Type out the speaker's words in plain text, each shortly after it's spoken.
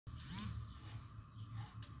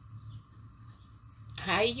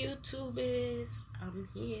Hi YouTubers, I'm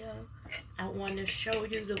here. I want to show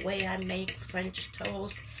you the way I make French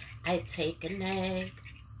toast. I take an egg,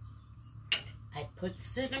 I put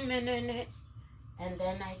cinnamon in it, and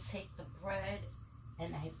then I take the bread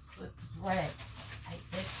and I put bread. I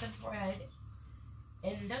dip the bread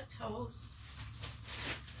in the toast,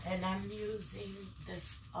 and I'm using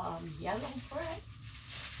this yellow bread,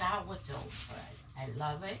 sourdough bread. I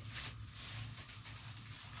love it.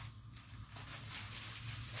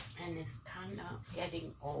 And it's kind of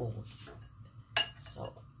getting old.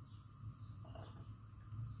 So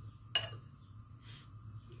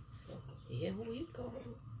here we go.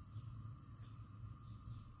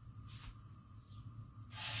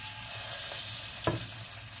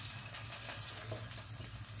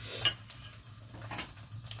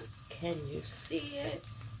 Can you see it?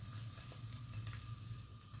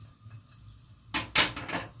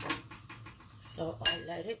 So I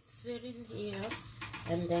let it sit in here,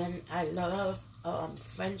 and then I love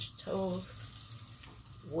French toast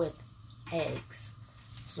with eggs.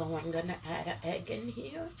 So I'm gonna add an egg in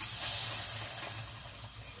here.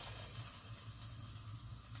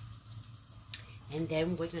 And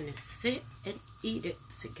then we're gonna sit and eat it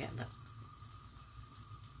together.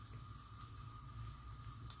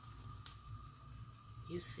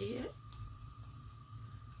 You see it?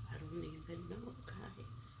 I don't even know, guys.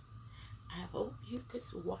 I hope you could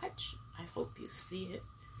watch. I hope you see it.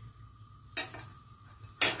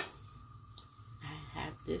 I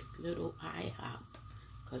have this little IHOP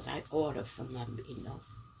because I order from them, you know.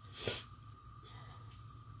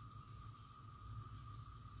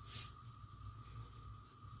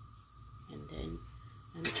 And then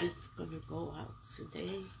I'm just gonna go out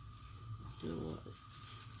today, do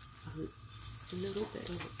a little bit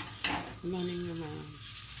of running around.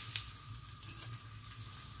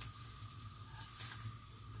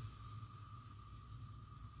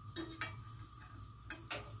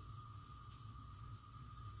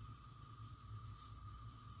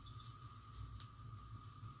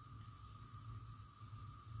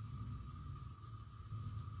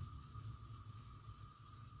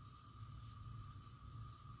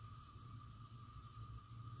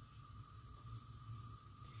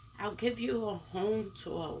 I'll give you a home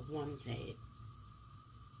tour one day.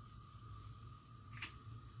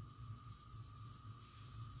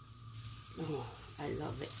 Oh, I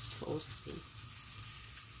love it, toasty.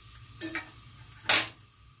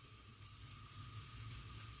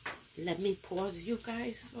 Let me pause you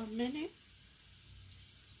guys for a minute.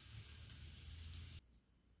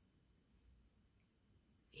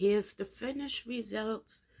 Here's the finished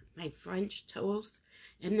results, my French toast.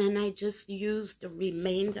 And then I just used the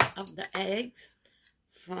remainder of the eggs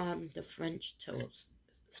from the French toast,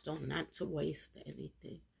 so not to waste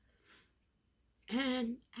anything.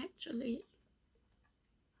 And actually,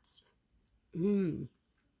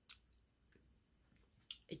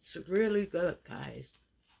 it's really good, guys.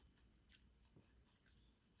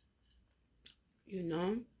 You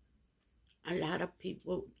know, a lot of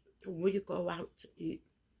people, when you go out to eat,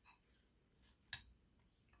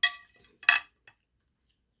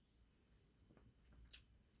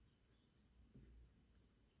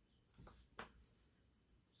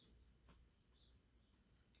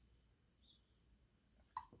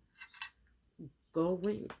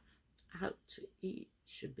 going out to eat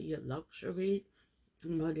should be a luxury,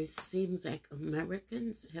 but it seems like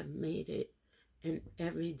Americans have made it an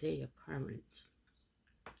everyday occurrence.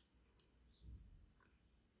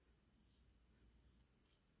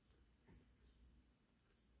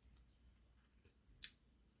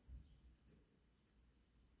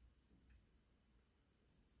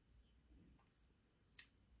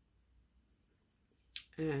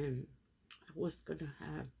 And I was gonna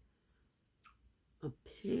have a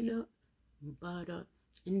peanut butter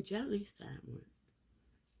and jelly sandwich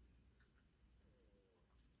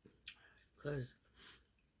because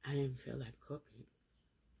I didn't feel like cooking.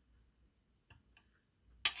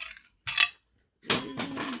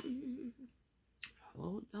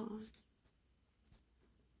 Hold on.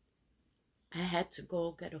 I had to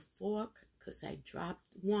go get a fork because I dropped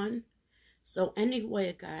one. So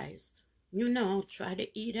anyway, guys, you know, try to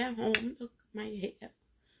eat at home. Look, my hair.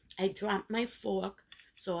 I dropped my fork,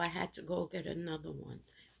 so I had to go get another one.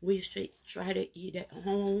 We should try to eat at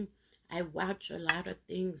home. I watch a lot of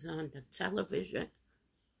things on the television.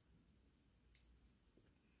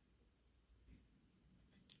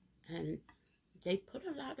 And they put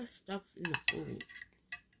a lot of stuff in the food.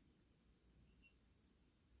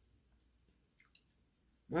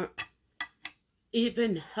 But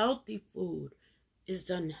even healthy food is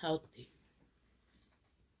unhealthy.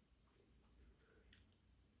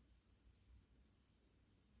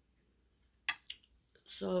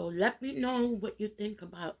 So let me know what you think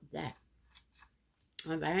about that.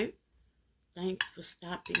 All right. Thanks for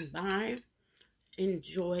stopping by.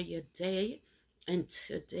 Enjoy your day. And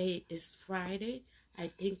today is Friday. I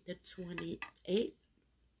think the 28th.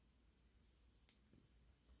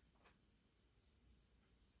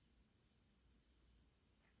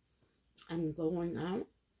 I'm going out,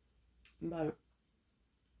 but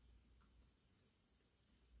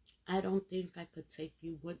I don't think I could take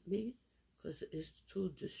you with me because it's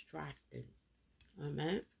too distracting. All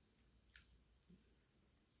right.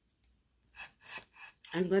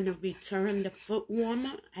 I'm going to return the foot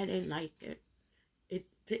warmer. I didn't like it. It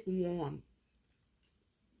didn't warm.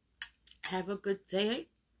 Have a good day.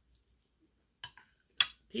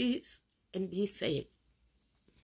 Peace and be safe.